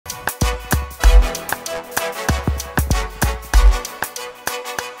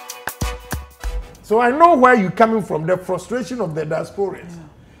So I know where you're coming from, the frustration of the diasporas. Yeah.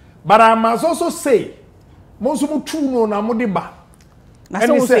 But I must also say, most of them too no na mo de ba. Na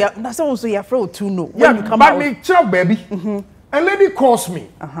so you afraid to know when you come out. But me child baby. A lady calls me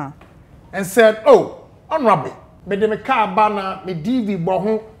and said, "Oh, honorable, me de me car bana, me DV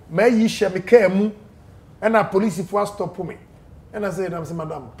boho, me yi she me car mu, and a police if was stop me." And I said,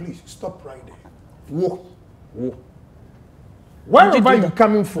 "Madam, please stop right there. Whoa, whoa. Wherever you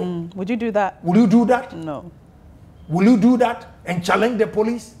coming from, would you do that? Will you do that? No. Will you do that and challenge the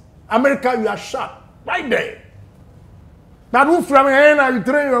police? America, you are shot right there. Now, who from here now you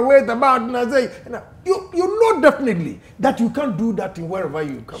train your weight about and I say, you know definitely that you can't do that in wherever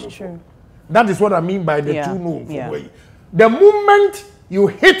you coming from. That is what I mean by the two no from way. The moment you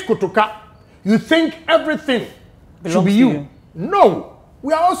hit Kotoka, you think everything should be you. No,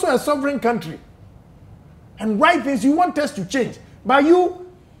 we are also a sovereign country. And right things you want us to change. But you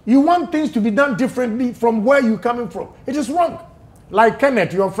want things to be done differently from where you're coming from. It is wrong. Like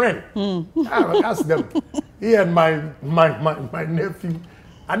Kenneth, your friend. I asked them. He and my nephew.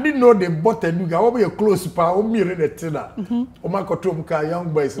 I didn't know they bought a new guy. Over your close pa, mirror the tiller. Oma kotomka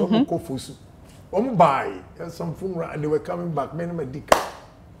young boys, omo kofusu. Omo buy some funeral and they were coming back.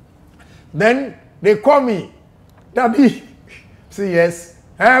 Then they call me, Daddy. Say yes.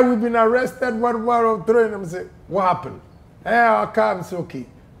 Hey, we've been arrested. What throwing them? Say, what happened? Hey, I'll come. Say, okay,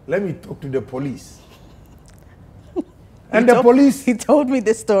 let me talk to the police. And the police. He told me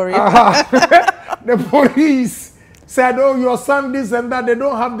this story. The police said, oh, your son this and that. They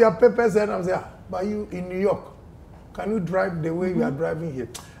don't have their papers. And I said, but you in New York, can you drive the way you are driving here?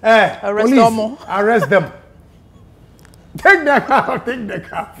 Hey, police, arrest them. Take the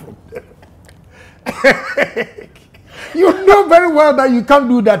car from them. You know very well that you can't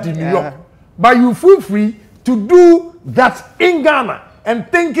do that in New York. But you feel free to do that in Ghana and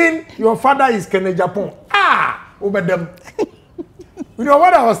thinking your father is Ohene Agyapong. Over them. You know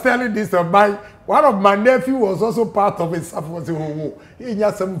what I was telling this of one of my nephew was also part of it.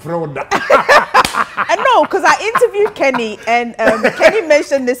 I know, because I interviewed Kenny and Kenny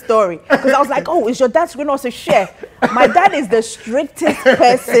mentioned this story. Because I was like, oh, is your dad going to also share? My dad is the strictest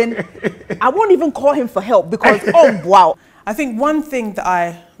person. I won't even call him for help because, oh, wow. I think one thing that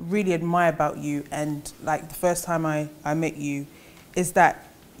I really admire about you, and like the first time I met you, is that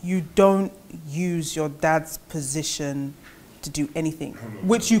you don't use your dad's position to do anything,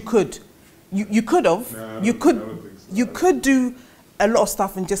 which you could. You could have. Nah, you could do a lot of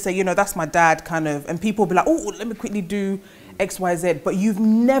stuff and just say, you know, that's my dad, kind of, and people be like, oh, let me quickly do X, Y, Z. But you've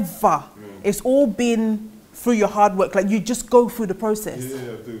never. It's all been through your hard work. Like you just go through the process.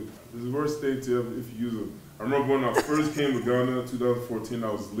 Yeah, dude. It's the worst thing to ever if you use it. I remember when I first came to Ghana, 2014.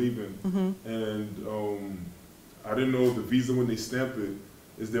 I was leaving, and I didn't know the visa when they stamp it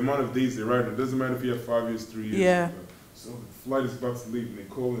is the amount of days they write. It doesn't matter if you have 5 years, 3 years. Yeah. So the flight is about to leave, and they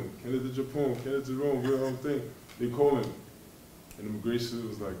call him. Ohene Agyapong, Ohene Agyapong, real home thing. They call him, and immigration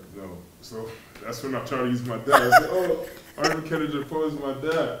was like, no. So that's when I tried to use my dad. I said, oh, I remember Ohene Agyapong is my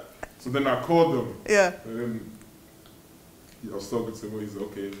dad. So then I called them. Yeah. And then I was talking to him. He's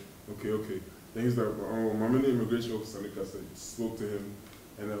like, okay. Then he's like, oh, my many immigration officer. And I said, spoke to him,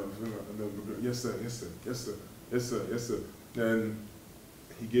 and then yes sir. Then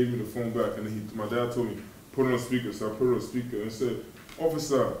he gave me the phone back, and then my dad told me, put it on speaker. So I put it on speaker and said,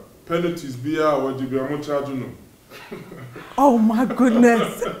 officer, penalties be out. What you be? I'm gonna charge you no. Oh my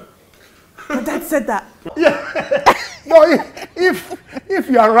goodness. My dad said that. Yeah. No, if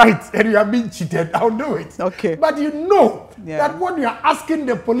you are right and you are being cheated, I'll do it. Okay. But you know that what you are asking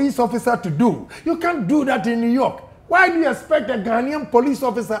the police officer to do, you can't do that in New York. Why do you expect a Ghanaian police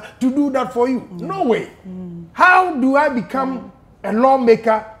officer to do that for you? No way. How do I become a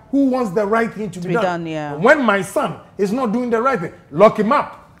lawmaker who wants the right thing to be done? Yeah. When my son is not doing the right thing, lock him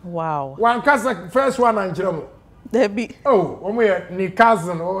up. Wow. One cousin, first one, and one way, ni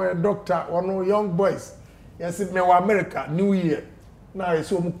cousin or a doctor or no young boys. Yes, it may America, New Year. Now it's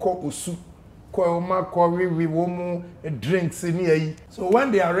home called Usu, we woman drinks in here. So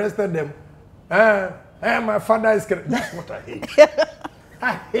when they arrested them, my father is. That's what I hate.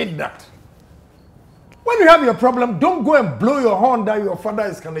 I hate that. When you have your problem, don't go and blow your horn that your father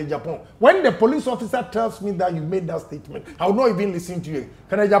is Ohene Agyapong. When the police officer tells me that you made that statement, I will not even listen to you.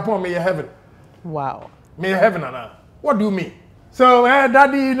 Ohene Agyapong, may you heaven. Wow. May you heaven, Anna. What do you mean? So,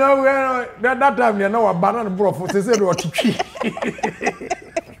 daddy, you know, that time you know a banana bro for say what to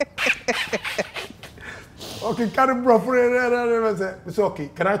Okay, carry bro for it's okay.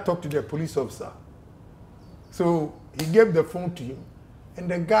 Can I talk to the police officer? So he gave the phone to him, and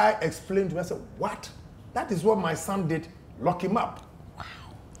the guy explained to me. I said, what? That is what my son did. Lock him up. Wow.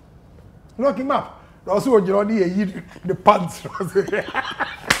 Lock him up. Also, you know, the pants.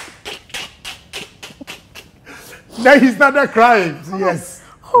 Then he started crying. Yes.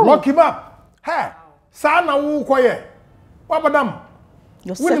 Lock him up. Hey, Sana who quiet. What madam?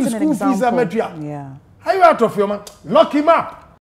 You're setting an example. Yeah. Are you out of your mind? Lock him up.